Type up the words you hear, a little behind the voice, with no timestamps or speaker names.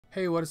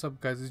Hey, what is up,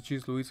 guys? It's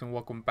Cheese Luis, and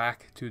welcome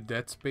back to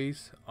Dead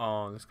Space.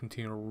 Let's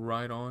continue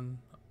right on.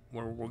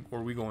 Where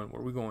are we going? Where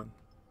are we going?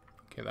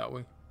 Okay, that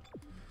way.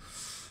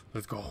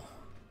 Let's go.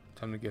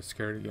 Time to get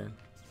scared again.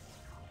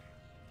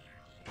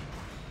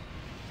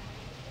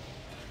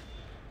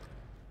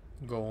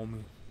 Go,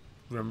 homie.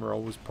 Remember,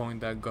 always point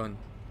that gun,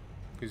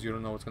 because you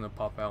don't know what's gonna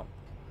pop out.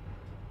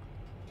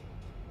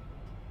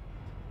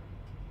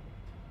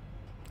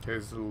 Okay,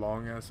 it's a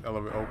long ass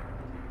elevator. Oh,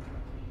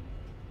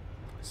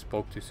 I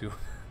spoke too soon.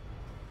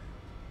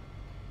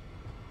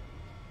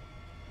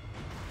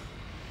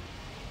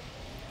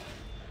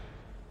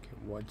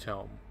 Watch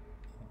out.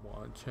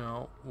 Watch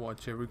out.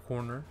 Watch every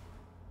corner.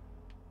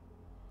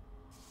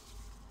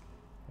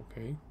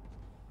 Okay.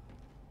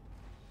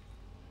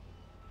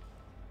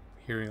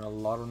 Hearing a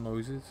lot of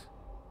noises.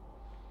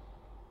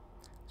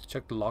 Let's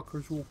check the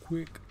lockers real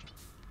quick.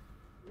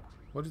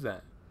 What is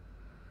that?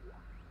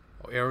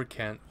 Oh, air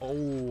can.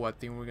 Oh, I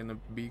think we're gonna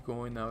be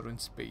going out in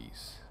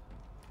space.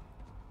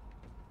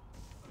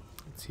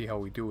 Let's see how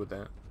we do with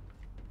that.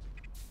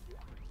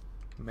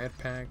 Med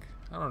pack.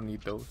 I don't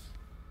need those.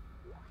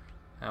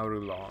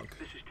 Outer log.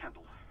 This is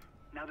Temple.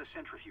 Now the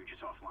centrifuge is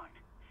offline.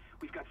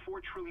 We've got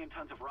 4 trillion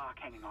tons of rock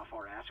hanging off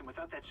our ass, and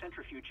without that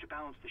centrifuge to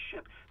balance the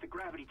ship, the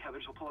gravity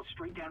tethers will pull us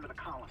straight down to the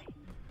colony.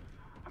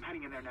 I'm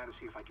heading in there now to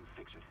see if I can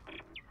fix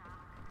it.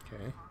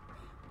 Okay.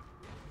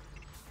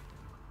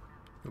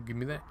 You'll give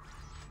me that.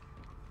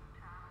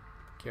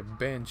 Okay,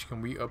 bench.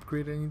 Can we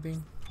upgrade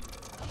anything?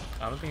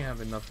 I don't think I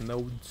have enough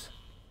nodes.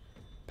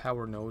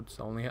 Power nodes.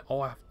 I only have. Oh,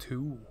 I have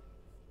 2.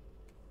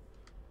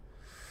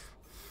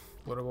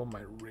 What about my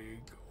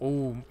rig?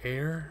 Oh,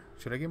 air?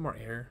 Should I get more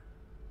air?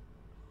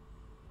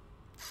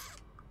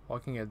 Oh, I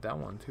can get that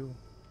one too.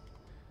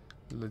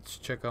 Let's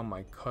check out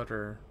my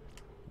cutter.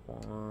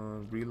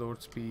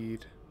 Reload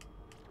speed.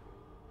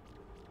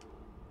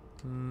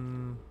 I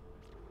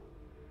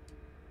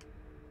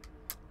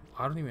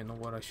don't even know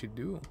what I should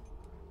do.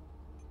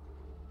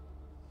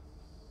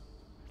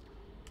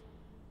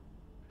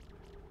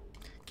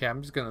 Okay,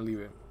 I'm just gonna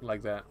leave it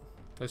like that.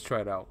 Let's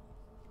try it out.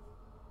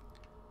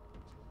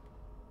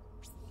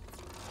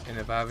 And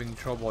if I have any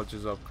trouble, I'll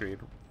just upgrade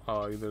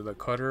either the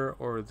cutter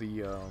or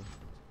the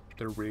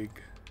rig.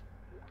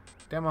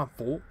 Damn, I'm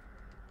full.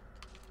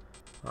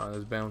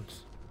 Let's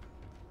bounce.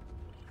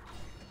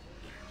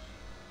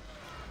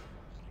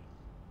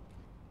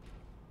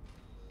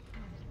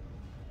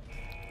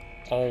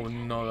 Oh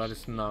no, that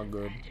is not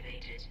good.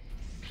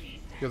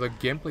 Yo, the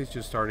gameplay's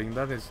just starting.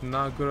 That is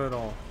not good at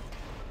all.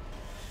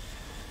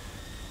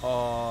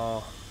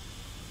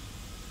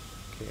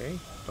 Okay,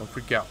 don't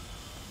freak out.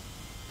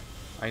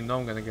 I know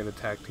I'm gonna get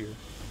attacked here.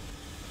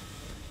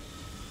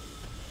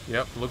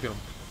 Yep, look at him.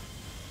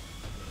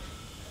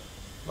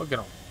 Look at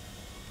him.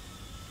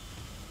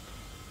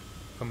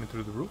 Coming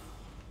through the roof.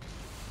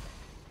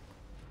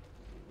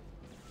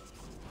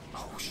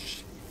 Oh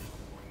shit.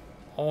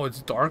 Oh,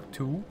 it's dark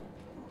too?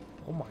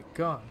 Oh my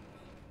god.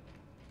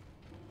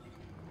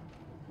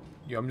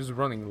 Yeah, I'm just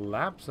running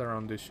laps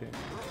around this shit.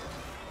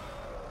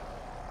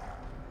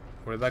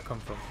 Where did that come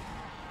from?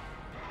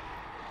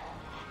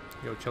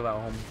 Yo, chill out,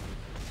 homie.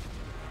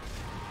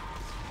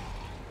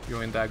 You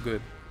ain't that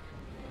good.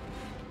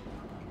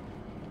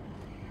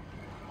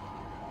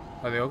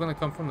 Are they all gonna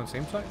come from the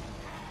same side?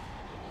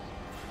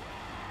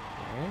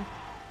 Okay.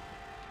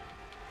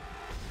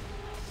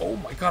 Oh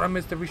my god, I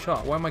missed every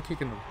shot. Why am I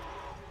kicking them?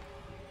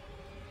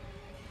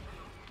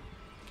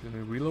 Can we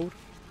reload?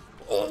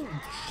 Oh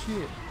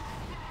shit.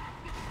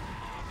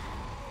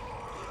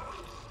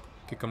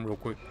 Kick them real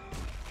quick.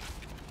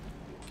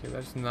 Okay,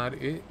 that's not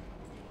it.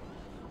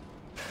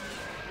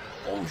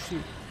 Oh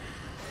shit.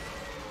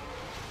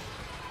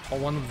 Oh,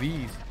 one of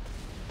these.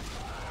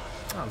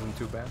 That wasn't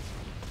too bad.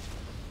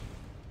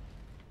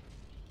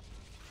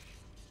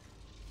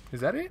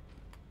 Is that it?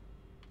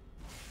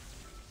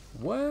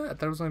 What? I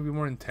thought it was gonna be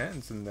more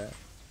intense than that.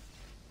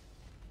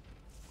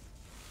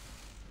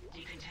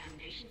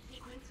 Decontamination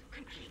sequence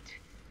complete.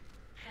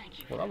 Thank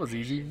you. Well, that was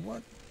easy.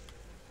 What?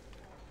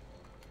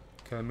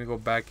 Okay, let me go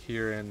back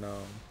here and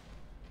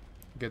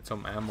get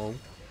some ammo.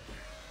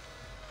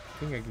 I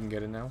think I can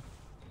get it now.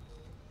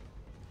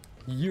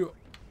 Yeah.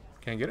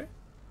 Can I get it?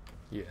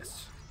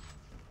 Yes.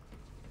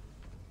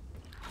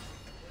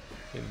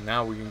 Okay,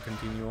 now we can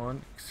continue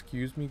on.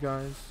 Excuse me,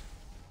 guys.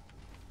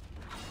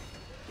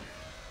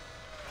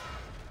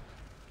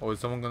 Oh, is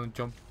someone gonna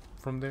jump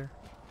from there?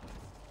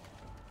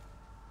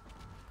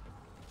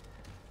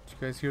 Did you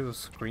guys hear the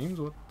screams?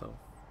 What the?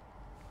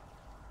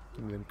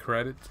 Give me them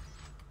credits.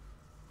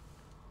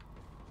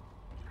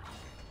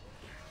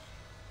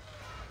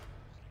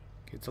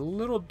 Okay, it's a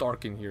little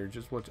dark in here.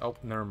 Just watch. Oh,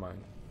 never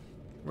mind.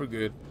 We're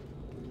good.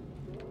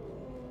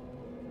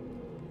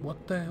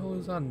 What the hell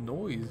is that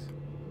noise?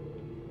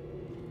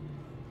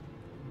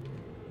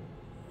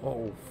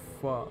 Oh,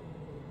 fuck.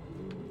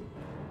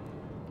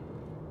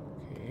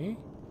 Okay.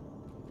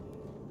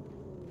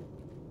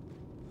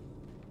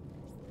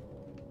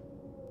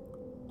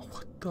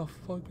 What the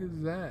fuck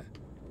is that?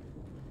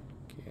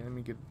 Okay, let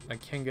me get... I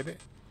can't get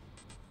it.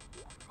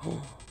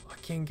 Oh, I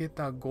can't get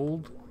that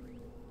gold.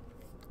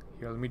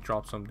 Here, let me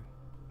drop something.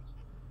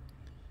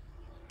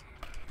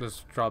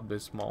 Let's drop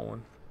this small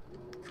one.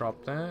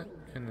 Drop that,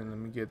 and then let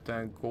me get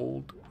that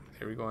gold.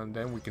 There we go, and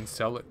then we can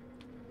sell it.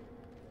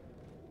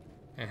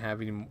 And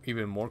have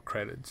even more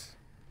credits.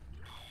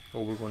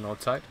 Oh, we're going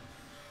outside?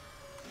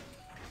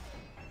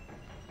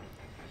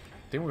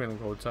 I think we're gonna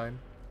go outside.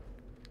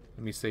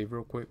 Let me save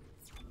real quick.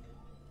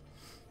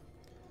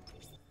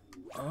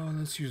 Oh,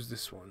 let's use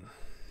this one.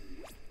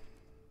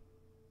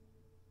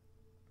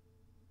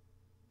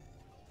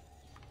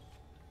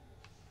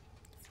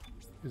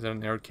 Is that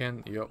an air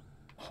can? Yep.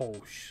 Oh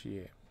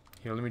shit.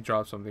 Here, let me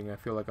drop something. I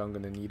feel like I'm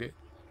gonna need it.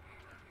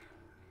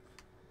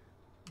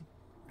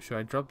 Should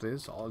I drop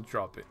this? I'll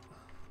drop it.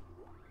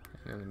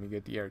 And then let me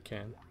get the air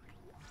can.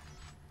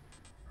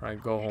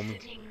 Alright, go homie.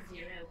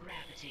 Zero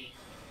gravity.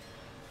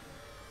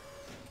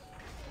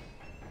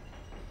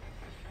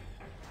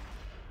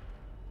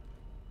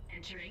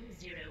 Entering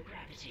zero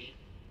gravity.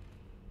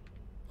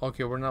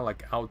 Okay, we're not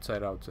like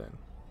outside. Okay,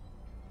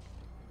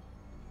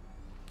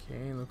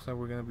 looks like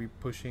we're gonna be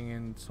pushing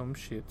in some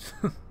shit.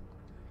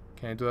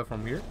 Can I do that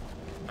from here?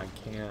 I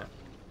can't.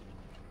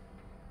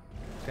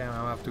 Damn,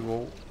 I'll have to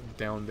go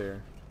down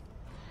there.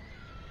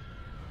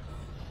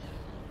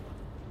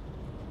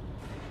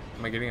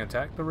 Am I getting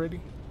attacked already?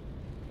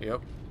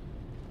 Yep.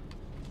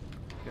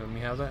 Okay, let me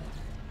have that.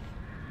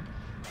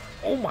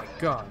 Oh my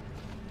god.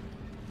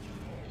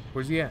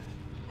 Where's he at?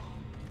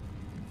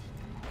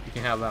 You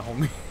can have that,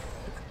 homie.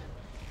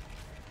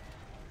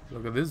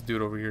 Look at this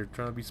dude over here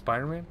trying to be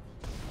Spider-Man.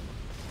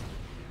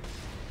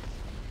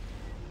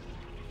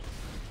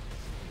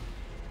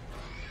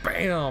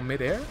 Bam!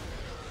 Mid-air?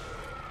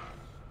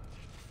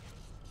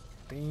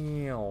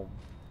 Damn.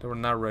 They were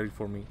not ready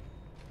for me.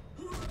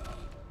 Okay,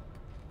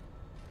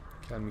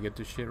 let me get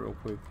this shit real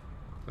quick.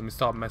 Let me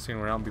stop messing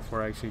around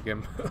before I actually get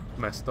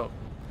messed up.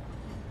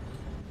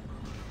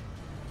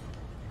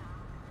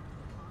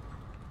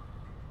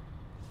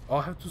 Oh,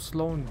 I have to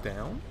slow him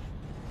down?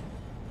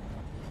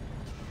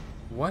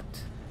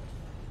 What?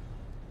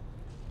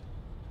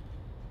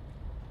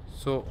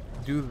 So,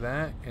 do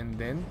that and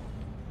then...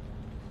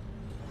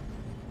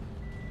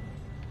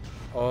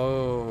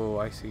 Oh,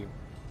 I see.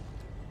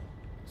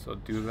 So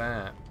do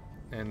that,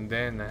 and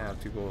then I have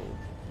to go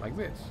like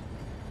this.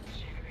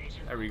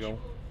 There we go.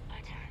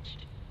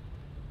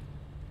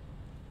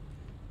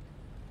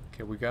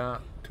 Okay, we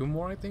got 2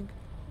 more, I think.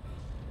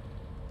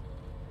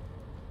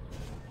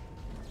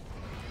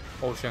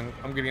 Oh shit,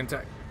 I'm getting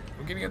attacked.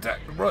 I'm getting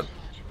attacked. Run!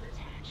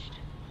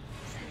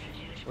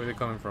 Where are they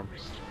coming from?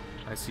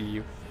 I see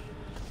you.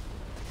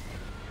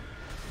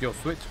 Yo,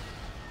 switch.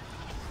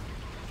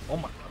 Oh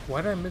my,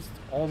 why did I miss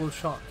all those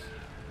shots?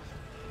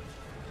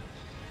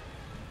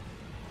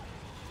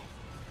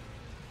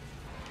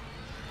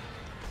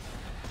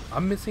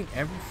 I'm missing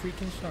every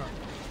freaking shot.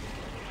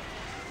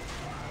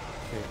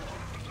 Okay.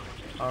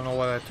 I don't know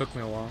why that took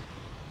me a while.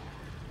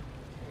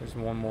 There's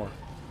one more.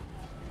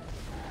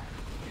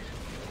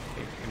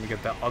 Okay, let me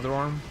get that other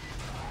arm.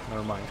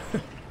 Never mind.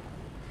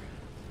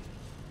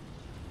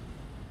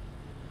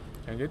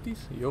 Can I get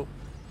these? Yo.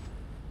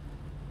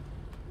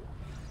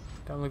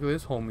 Damn, look at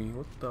this homie.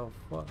 What the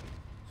fuck?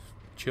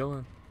 Just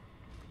chilling.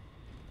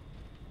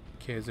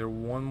 Okay, is there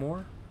one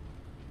more?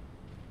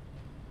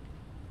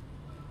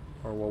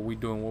 Or what we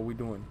doing? What we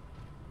doing?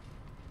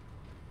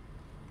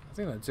 I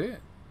think that's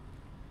it.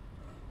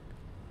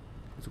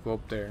 Let's go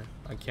up there.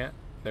 I can't.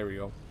 There we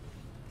go.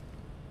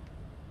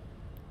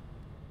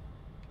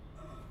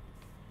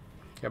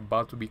 Okay,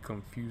 about to be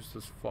confused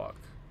as fuck.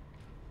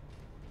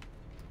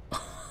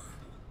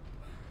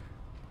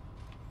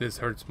 This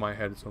hurts my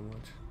head so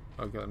much.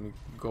 Okay, let me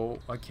go.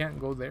 I can't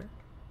go there.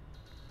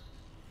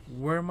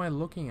 Where am I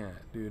looking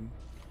at, dude?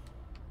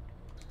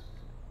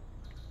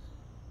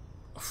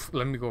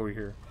 Let me go over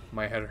here.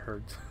 My head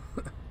hurts.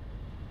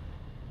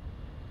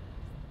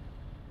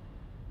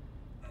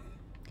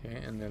 Okay,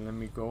 and then let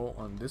me go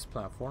on this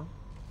platform.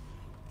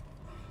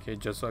 Okay,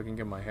 just so I can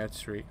get my head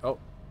straight. Oh,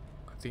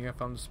 I think I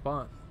found the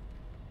spot.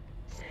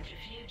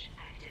 Centrifuge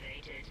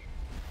activated.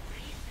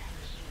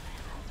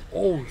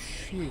 Oh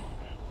shit.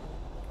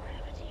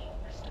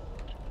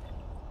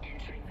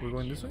 We're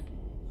going this way?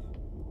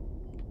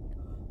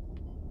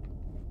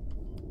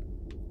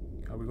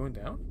 Are we going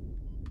down?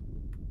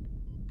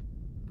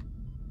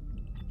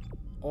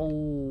 Oh,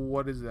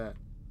 what is that?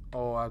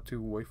 Oh, I have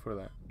to wait for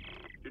that.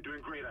 You're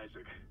doing great,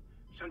 Isaac.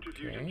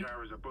 Centrifuge and Okay.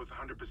 gyros are both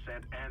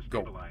 100% and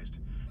Go. stabilized.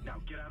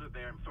 Now get out of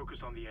there and focus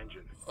on the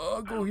engine.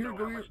 Go here, go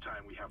how here. much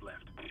time we have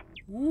left.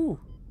 Woo.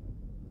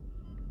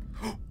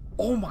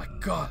 Oh my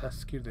god, that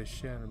scared the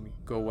shit out of me.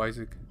 Go,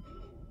 Isaac.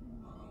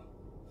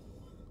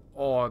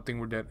 Oh, I think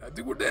we're dead. I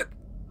think we're dead.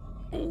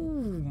 Oh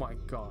my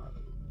god.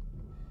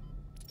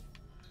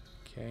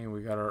 Okay,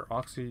 we got our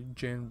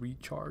oxygen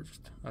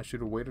recharged. I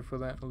should have waited for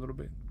that a little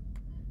bit.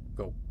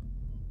 Go.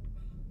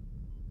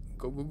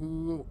 Go, go, go,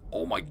 go, go.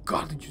 Oh my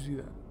god, did you see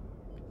that?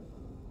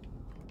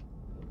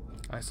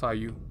 I saw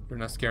you. You're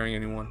not scaring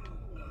anyone.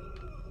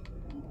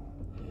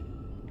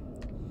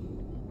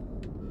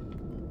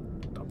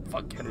 Get the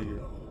fuck out of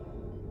here.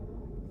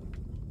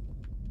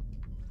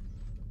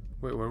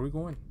 Wait, where are we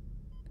going?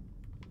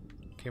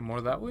 Okay, more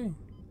that way?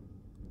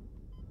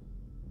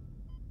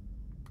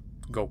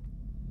 Go.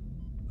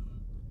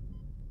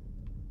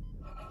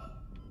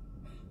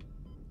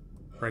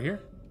 Right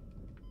here?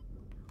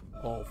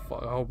 Oh,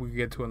 fuck. I hope we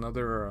get to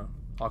another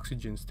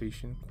oxygen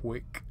station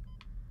quick.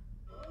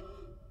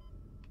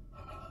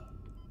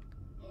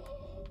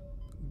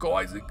 Go,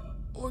 Isaac.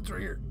 Oh, it's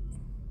right here.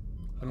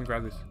 Let me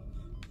grab this.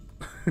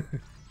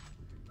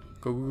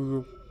 Go, go,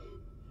 go, go.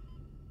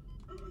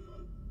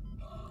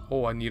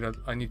 Oh, I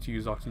need to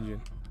use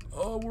oxygen.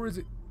 Oh, where is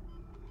it?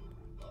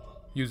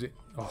 Use it.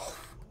 Oh,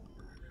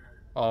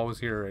 I was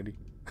here already.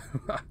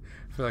 I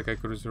feel like I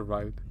could have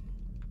survived.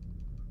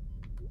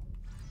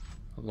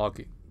 Unlock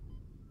it.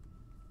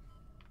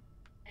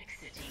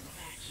 Exiting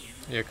vacuum.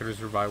 Yeah, I could have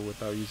survived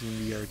without using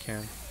the air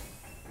can.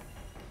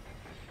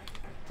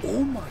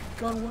 Oh my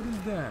god, what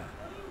is that?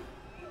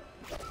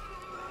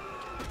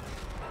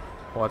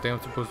 Oh, I think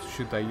I'm supposed to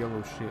shoot that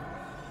yellow shit.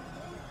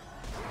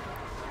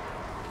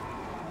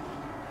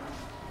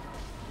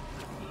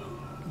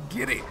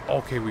 Get it!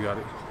 Okay, we got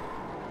it.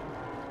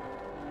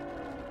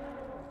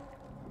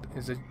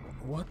 Is it...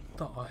 What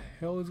the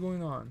hell is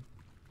going on?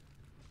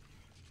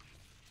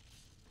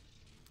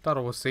 Thought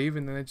I was safe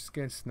and then I just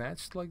get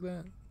snatched like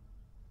that?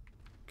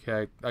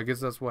 Okay, I guess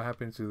that's what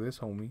happened to this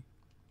homie.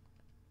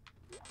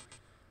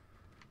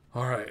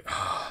 Alright,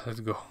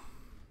 let's go.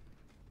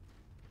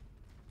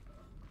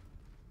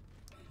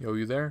 Yo,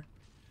 you there?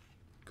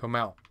 Come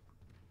out.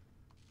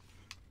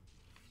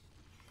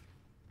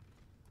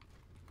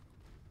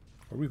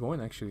 Where are we going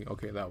actually?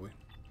 Okay, that way.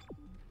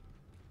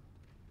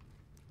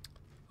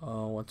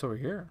 What's over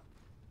here?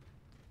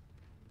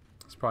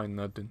 It's probably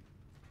nothing.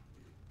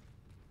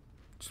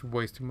 Just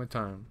wasting my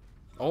time.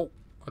 Oh,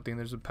 I think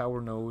there's a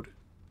power node.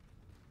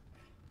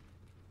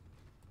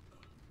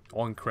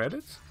 On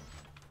credits?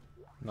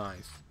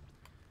 Nice.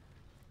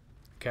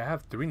 Okay, I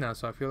have 3 now,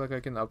 so I feel like I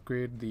can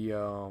upgrade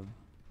the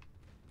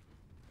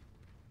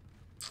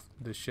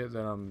shit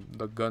that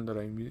the gun that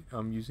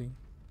I'm using.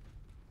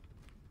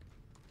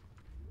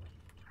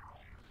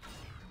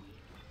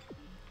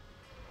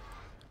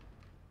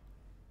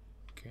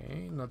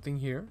 Okay, nothing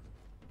here.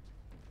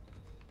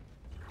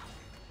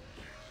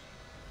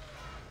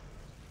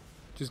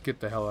 Just get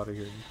the hell out of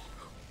here.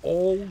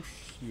 Oh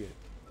shit.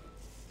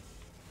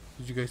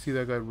 Did you guys see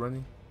that guy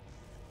running?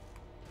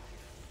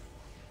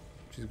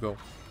 Just go.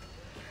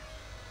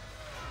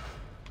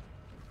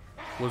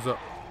 What's up?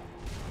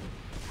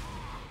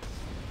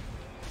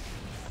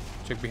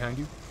 Check behind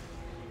you.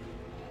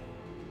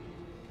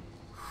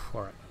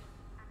 Alright.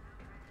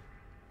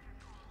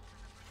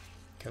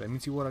 Okay, let me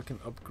see what I can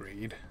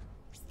upgrade.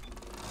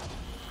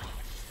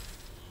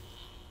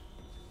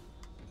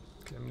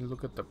 Okay, let me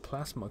look at the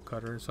plasma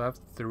cutter. So I have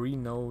 3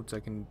 nodes. I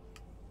can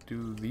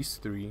do these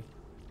 3.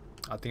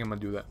 I think I'm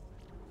gonna do that.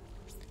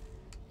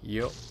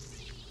 Yup.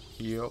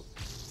 Yup.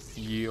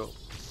 Yup.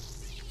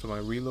 So my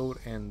reload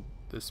and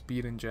the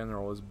speed in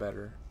general is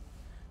better.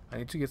 I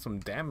need to get some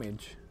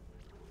damage.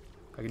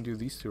 I can do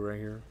these 2 right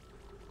here.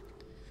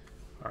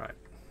 Alright.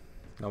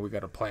 Now we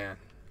got a plan.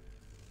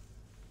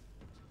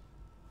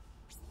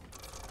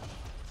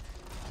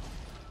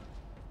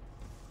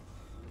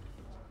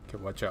 Okay,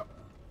 watch out.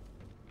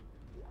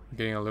 I'm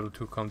getting a little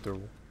too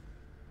comfortable.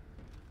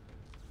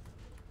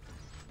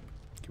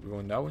 Okay, we're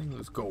going that way.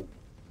 Let's go.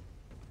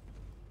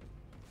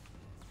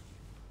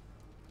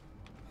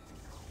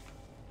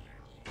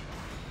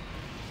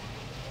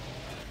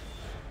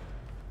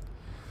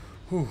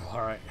 Whew,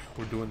 alright,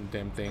 we're doing the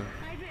damn thing.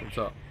 Isaac, What's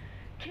up?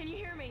 can you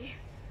hear me?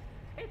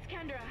 It's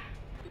Kendra.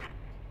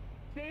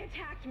 They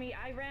attacked me,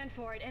 I ran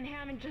for it, and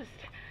Hammond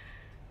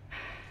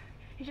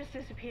he just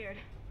disappeared.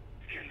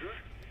 Kendra?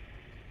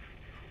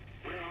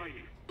 Where are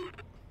you?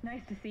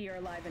 Nice to see you're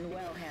alive and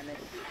well, Hammond.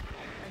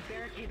 I've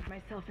barricaded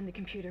myself in the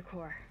computer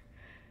core.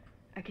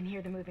 I can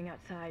hear them moving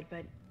outside,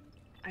 but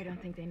I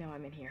don't think they know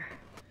I'm in here.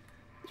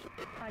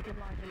 I can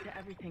launch into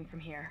everything from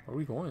here. Are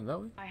we going that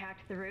way? I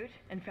hacked the route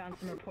and found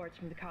some reports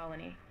from the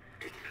colony.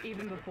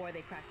 Even before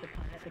they cracked the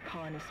planet, the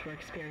colonists were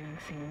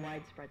experiencing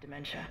widespread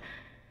dementia.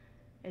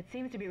 It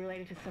seems to be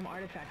related to some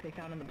artifact they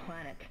found on the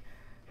planet.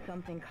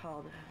 Something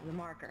called the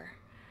marker.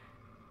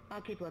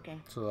 I'll keep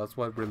looking. So that's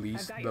what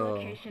released I've got the your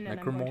location and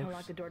I'm going to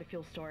unlock necromorphs? the door to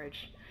fuel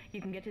storage.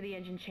 You can get to the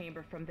engine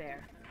chamber from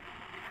there.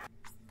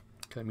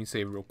 Okay, let me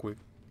save real quick.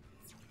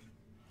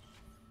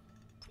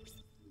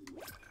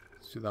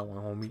 Let's do that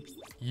one, homie.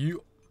 Yeah.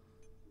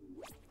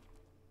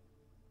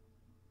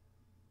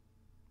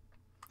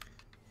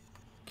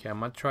 Okay, I'm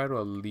gonna try to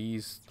at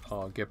least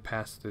get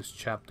past this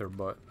chapter,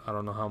 but I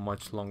don't know how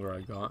much longer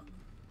I got.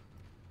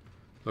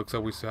 Looks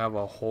like we still have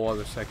a whole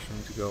other section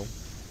to go.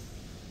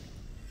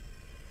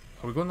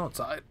 Are we going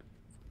outside?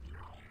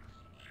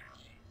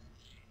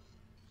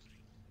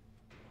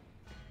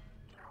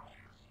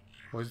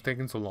 Why is it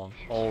taking so long?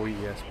 Oh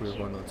yes, we're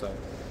going outside.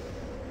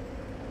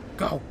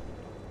 Go!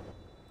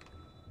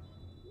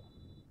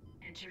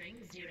 Entering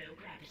 0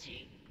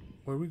 gravity.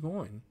 Where are we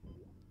going?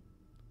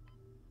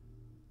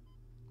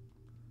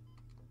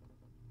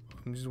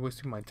 I'm just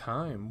wasting my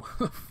time. What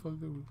the fuck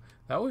are we...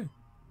 That way?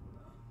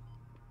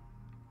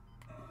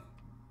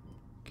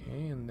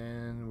 Okay, and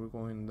then we're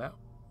going that.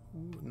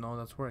 Ooh, no,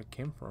 that's where I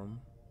came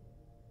from.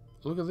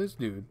 Look at this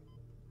dude.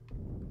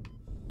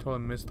 Totally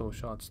missed those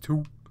shots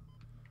too.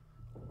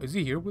 Is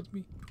he here with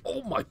me?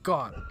 Oh my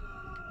god!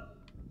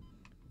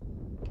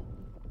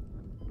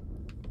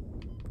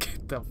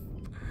 Get the.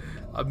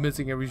 I'm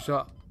missing every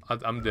shot.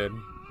 I'm dead.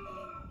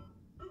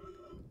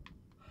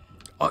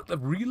 Oh, the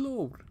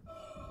reload.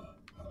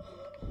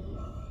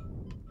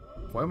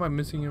 Why am I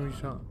missing every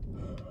shot?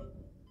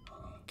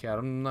 Okay,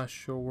 I'm not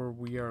sure where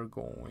we are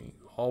going.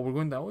 Oh, we're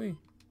going that way.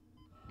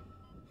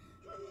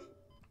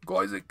 Go,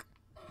 Isaac.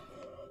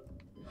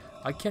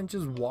 I can't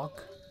just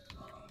walk.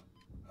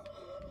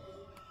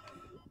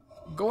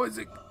 Go,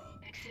 Isaac.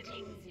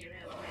 Exiting 0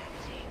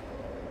 gravity.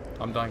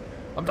 I'm dying.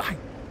 I'm dying.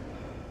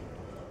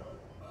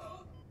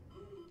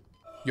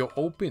 Yo,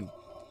 open.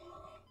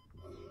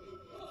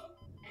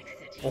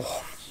 Exiting Oh.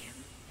 vacuum.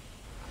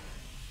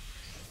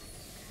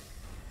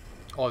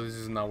 Oh, this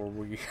is not where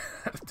we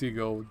have to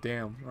go.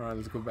 Damn. Alright,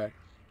 let's go back.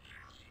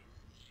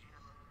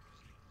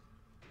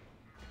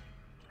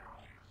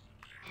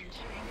 Entering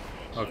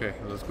vacuum. Okay,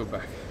 let's go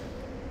back.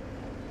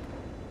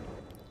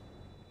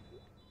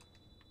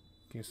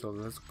 Okay, so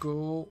let's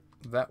go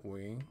that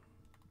way.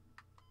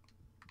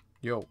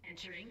 Yo,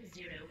 Entering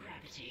 0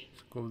 gravity.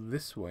 let's go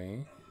this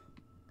way.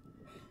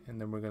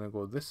 And then we're gonna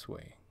go this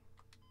way.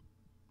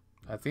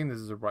 I think this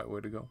is the right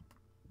way to go.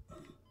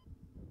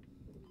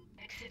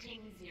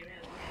 Exiting 0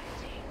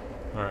 gravity.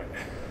 Alright.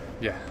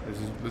 Yeah,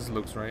 this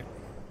looks right.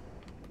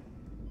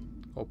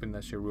 Open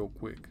that shit real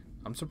quick.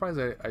 I'm surprised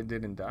I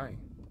didn't die.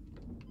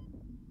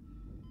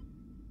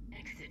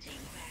 Exiting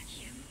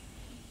vacuum.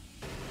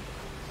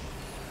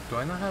 Do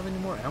I not have any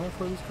more ammo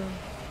for this gun?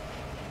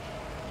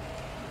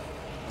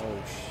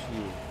 Oh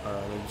shit.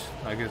 Alright,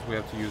 I guess we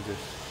have to use this.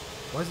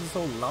 Why is it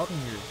so loud in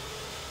here?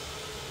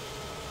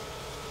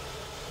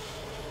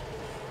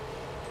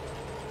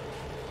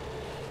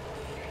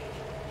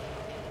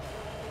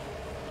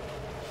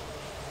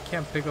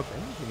 Can't pick up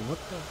anything. What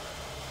the?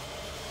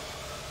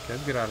 Okay,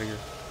 let's get out of here.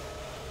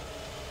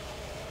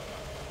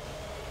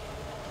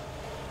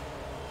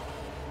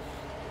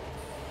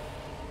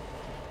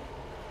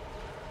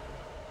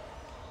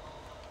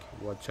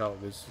 Okay, watch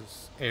out.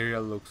 This area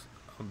looks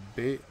a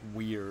bit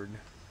weird.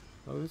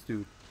 Oh, this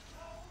dude.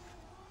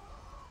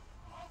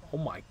 Oh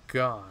my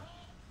god.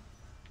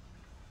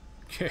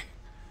 Okay.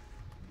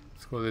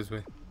 Let's go this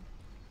way.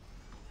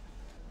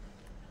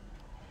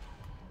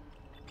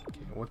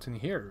 Okay, what's in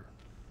here?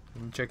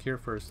 Let me check here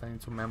first. I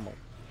need some ammo.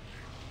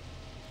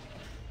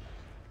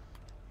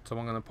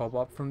 Someone gonna pop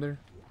up from there?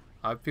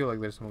 I feel like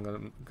there's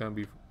someone gonna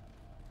be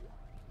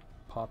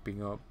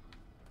popping up.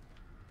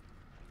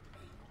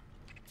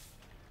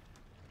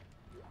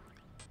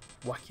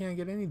 Why can't I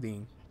get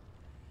anything?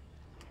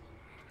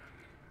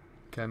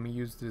 Can we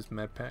use this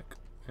med pack?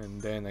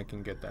 And then I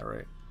can get that,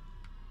 right?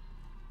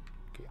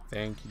 Okay,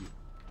 thank you.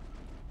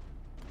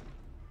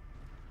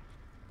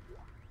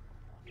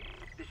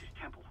 This is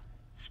Temple.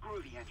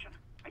 Screw the engine.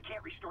 I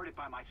can't restart it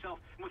by myself,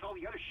 and with all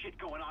the other shit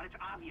going on, it's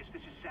obvious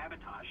this is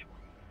sabotage.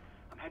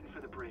 I'm heading for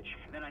the bridge,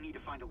 and then I need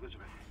to find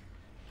Elizabeth.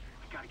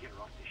 I gotta get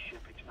her off this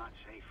ship. It's not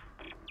safe.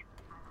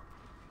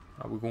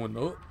 Are we going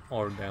up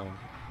or down?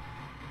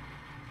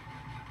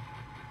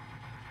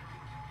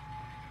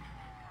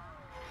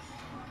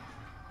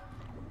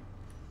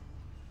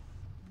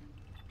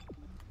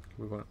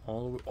 We're going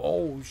all the way.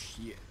 Oh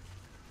shit.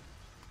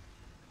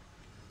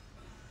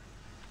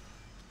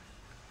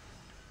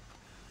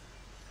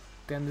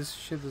 Damn, this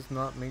shit does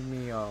not make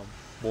me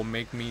will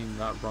make me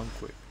not run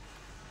quick.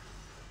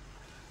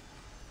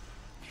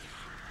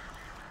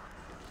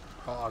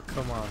 Oh,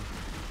 come on.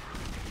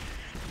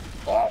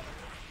 Oh!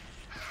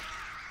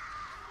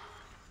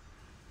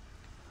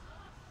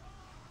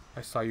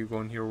 I saw you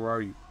going here. Where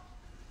are you?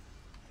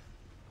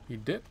 He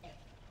did?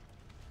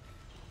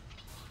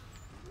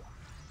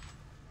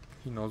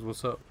 He knows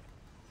what's up.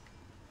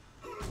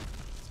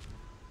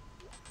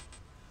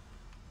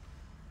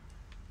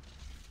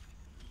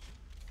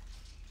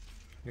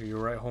 Yeah, you're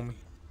right, homie.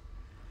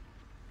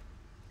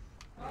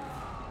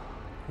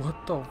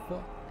 What the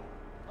fuck?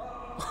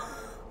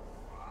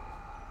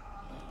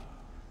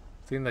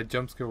 I think that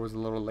jump scare was a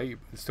little late,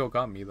 but it still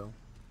got me though.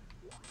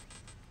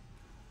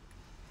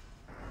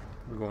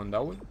 We're going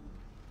that way?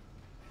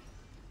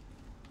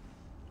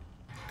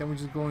 Then we're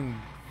just going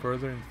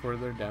further and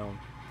further down.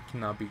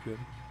 Cannot be good.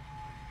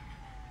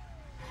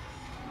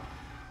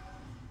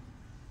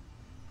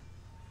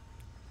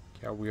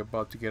 Okay, are we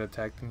about to get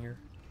attacked in here?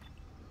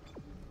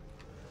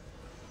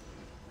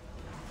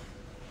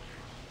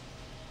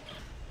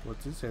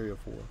 What's this area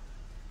for?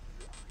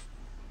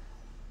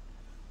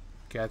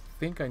 Okay, I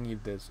think I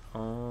need this.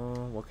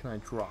 What can I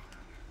drop?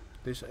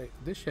 This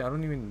shit, I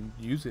don't even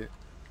use it.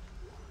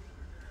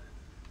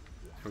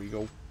 There we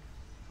go.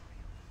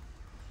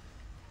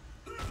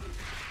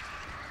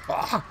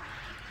 Ah!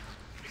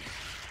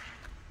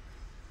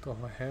 The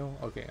hell?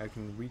 Okay, I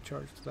can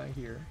recharge that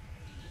here.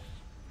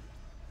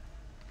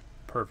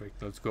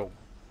 Perfect, let's go.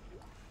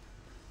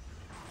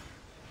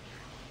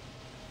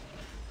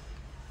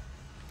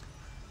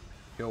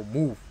 Yo,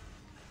 move.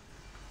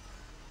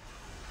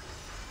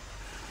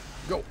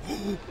 go.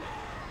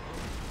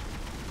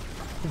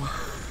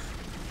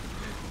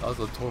 That was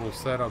a total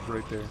setup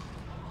right there.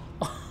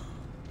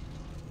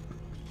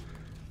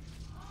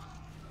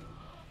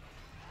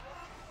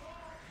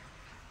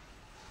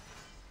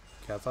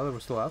 Okay, I thought they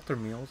were still after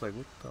me. I was like,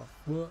 what the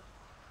what?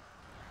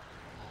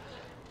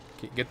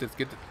 Okay, get this,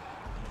 get this.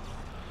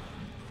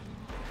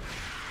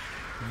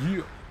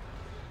 Yeah.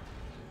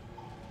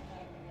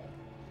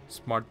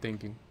 Smart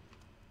thinking.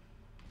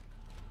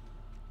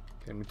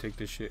 Okay, let me take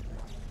this shit.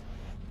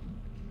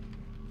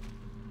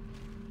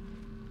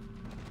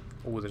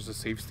 Oh, there's a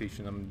save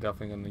station. I'm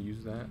definitely gonna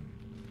use that.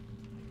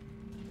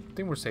 I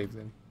think we're safe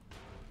then.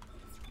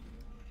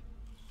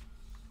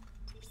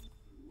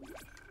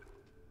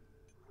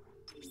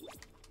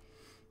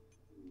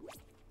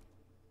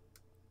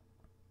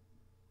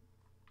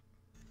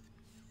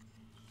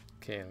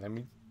 Okay, let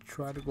me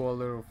try to go a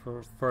little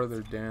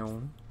further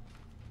down.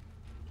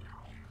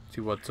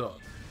 See what's up.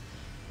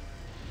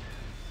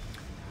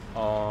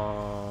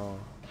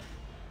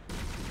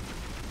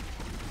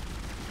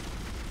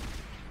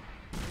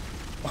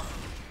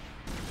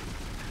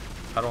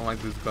 I don't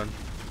like this gun.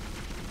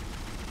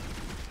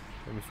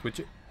 Let me switch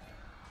it.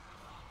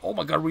 Oh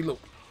my god, reload.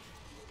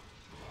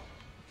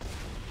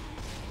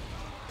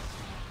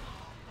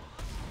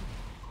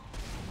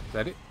 Is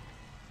that it?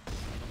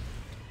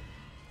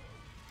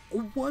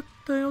 Oh, what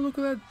the hell? Look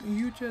at that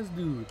huge ass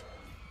dude.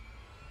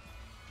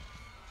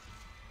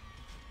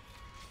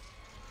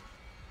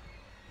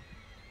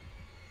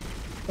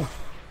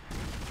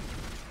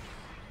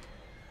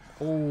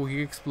 Oh,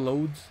 he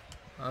explodes.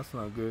 That's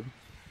not good.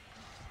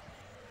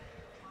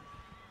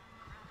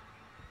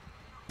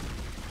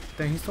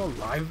 Dang, he's still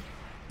alive.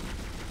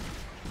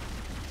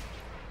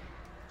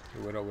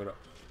 Okay, wait up, wait up.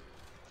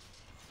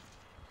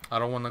 I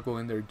don't want to go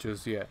in there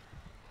just yet.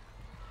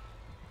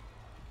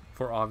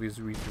 For obvious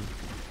reasons.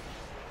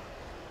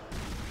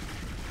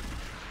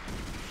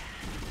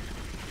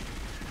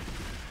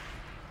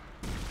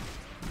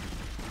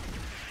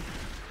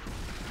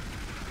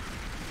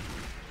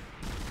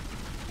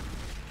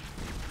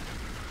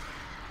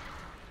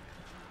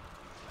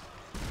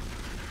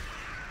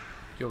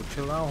 Yo,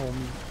 chill out,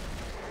 homie.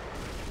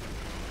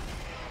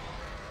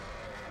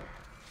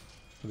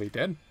 Are they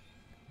dead?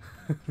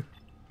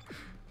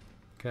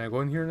 Can I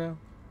go in here now?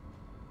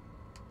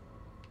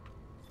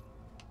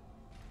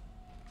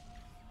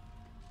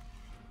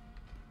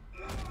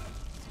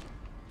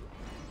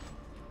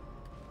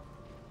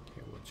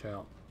 Okay, watch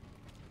out.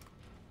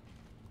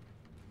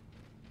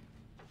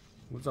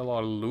 There's a lot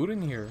of loot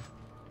in here.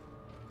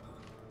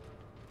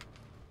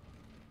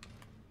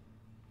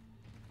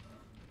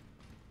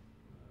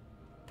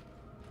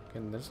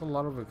 And there's a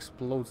lot of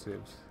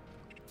explosives.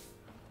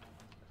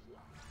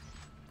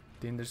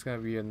 Then there's gonna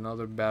be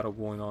another battle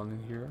going on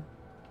in here.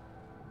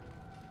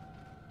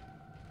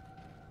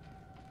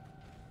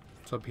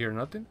 What's up here?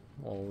 Nothing?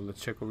 Oh, let's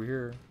check over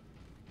here.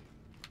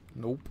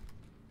 Nope.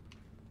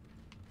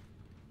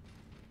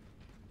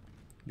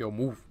 Yo,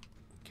 move.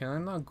 Can I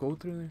not go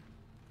through there?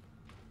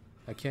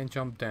 I can't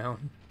jump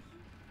down.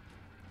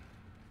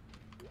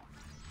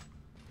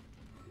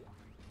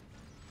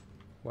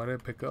 Why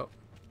did I pick up?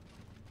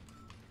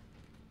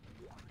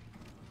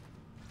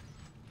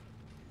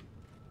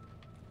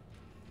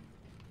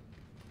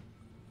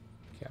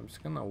 I'm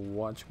just gonna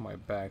watch my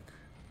back.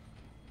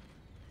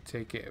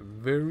 Take it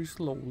very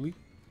slowly,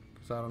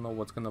 because I don't know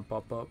what's gonna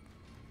pop up.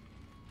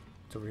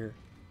 It's over here.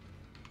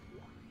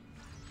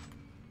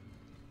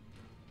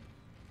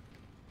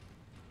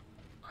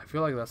 I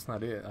feel like that's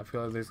not it. I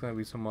feel like there's gonna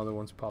be some other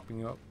ones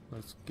popping up.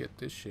 Let's get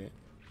this shit.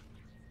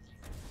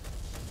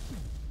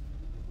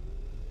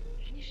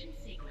 Ignition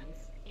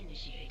sequence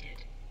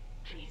initiated.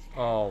 Please.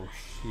 Oh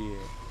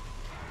shit.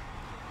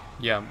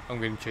 Yeah, I'm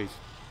getting chased.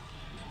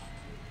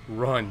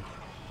 Run.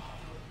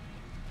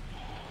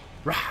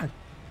 Run!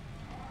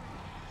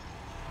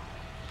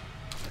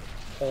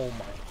 Oh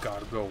my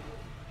god, go.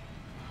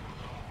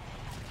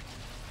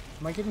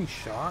 Am I getting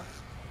shot?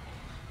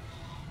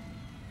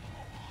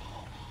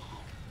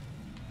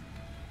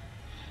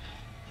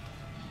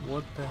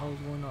 What the hell is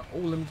going on? Oh,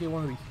 let me get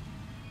one of these.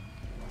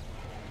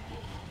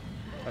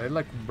 Are they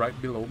like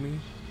right below me?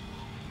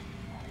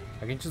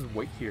 I can just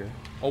wait here.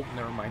 Oh,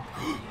 never mind.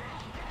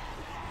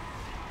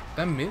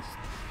 That missed?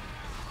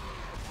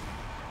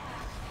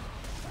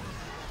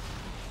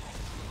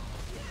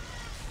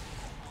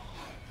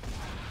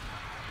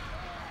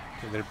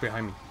 Okay, they're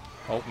behind me.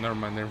 Oh, never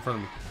mind, they're in front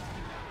of me.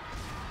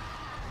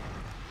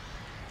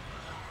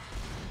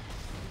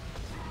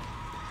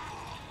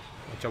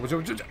 Watch out, watch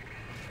out, watch out.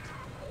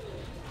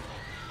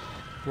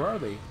 Where are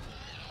they?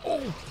 Oh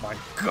my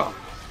god.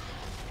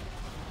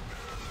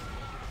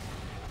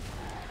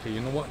 Okay,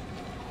 you know what?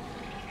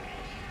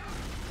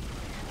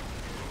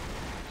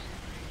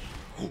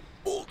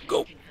 Oh,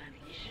 go!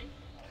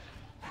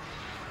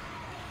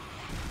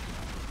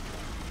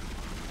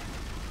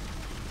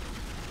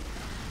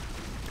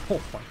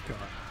 Oh my god.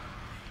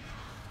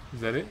 Is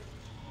that it?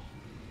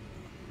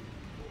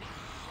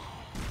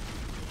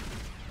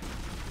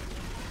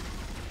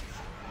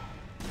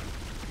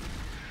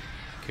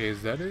 Okay,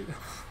 is that it?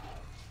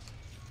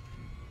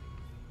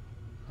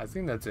 I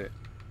think that's it.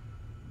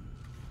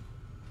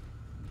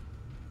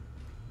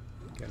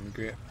 Gonna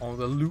get all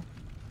the loot.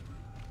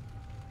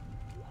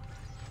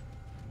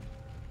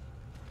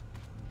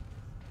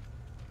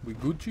 We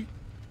Gucci?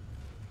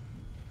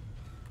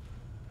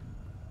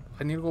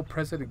 I need to go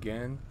press it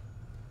again.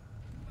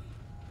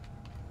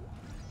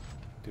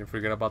 Didn't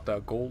forget about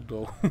that gold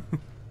though.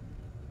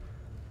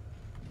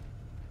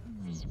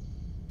 Engines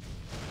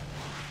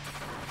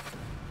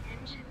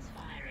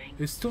firing.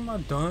 It's still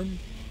not done.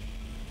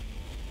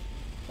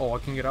 Oh, I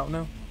can get out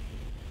now?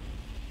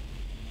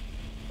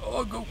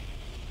 Oh, go.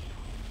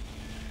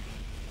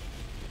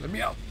 Let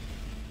me out.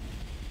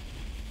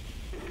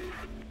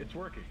 It's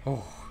working.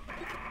 Oh.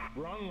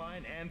 We're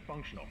online and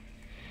functional.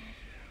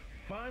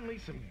 Finally,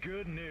 some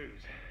good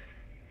news.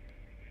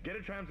 Get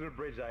a tram to the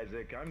bridge,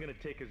 Isaac. I'm gonna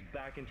take us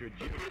back into a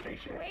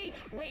geostation.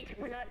 Wait,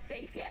 we're not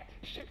safe yet.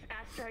 Ship's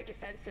asteroid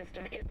defense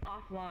system is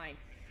offline.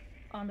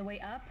 On the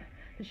way up,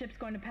 the ship's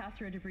going to pass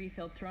through a debris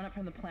field thrown up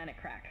from the planet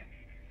crack.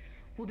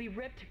 We'll be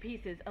ripped to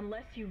pieces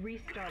unless you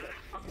restart it.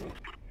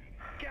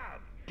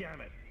 God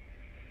damn it.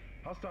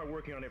 I'll start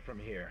working on it from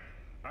here.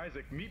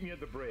 Isaac, meet me at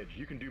the bridge.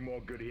 You can do more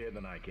good here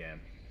than I can.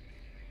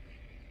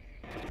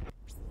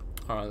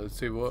 Alright, let's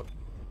see what.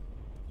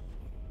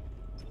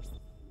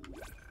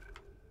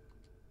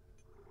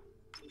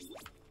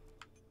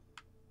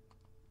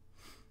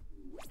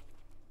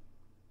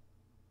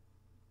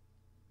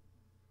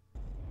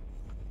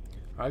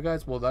 Alright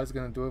guys, well that's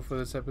gonna do it for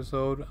this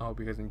episode. I hope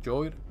you guys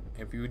enjoyed.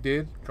 If you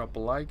did, drop a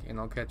like and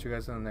I'll catch you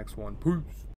guys in the next one. Peace.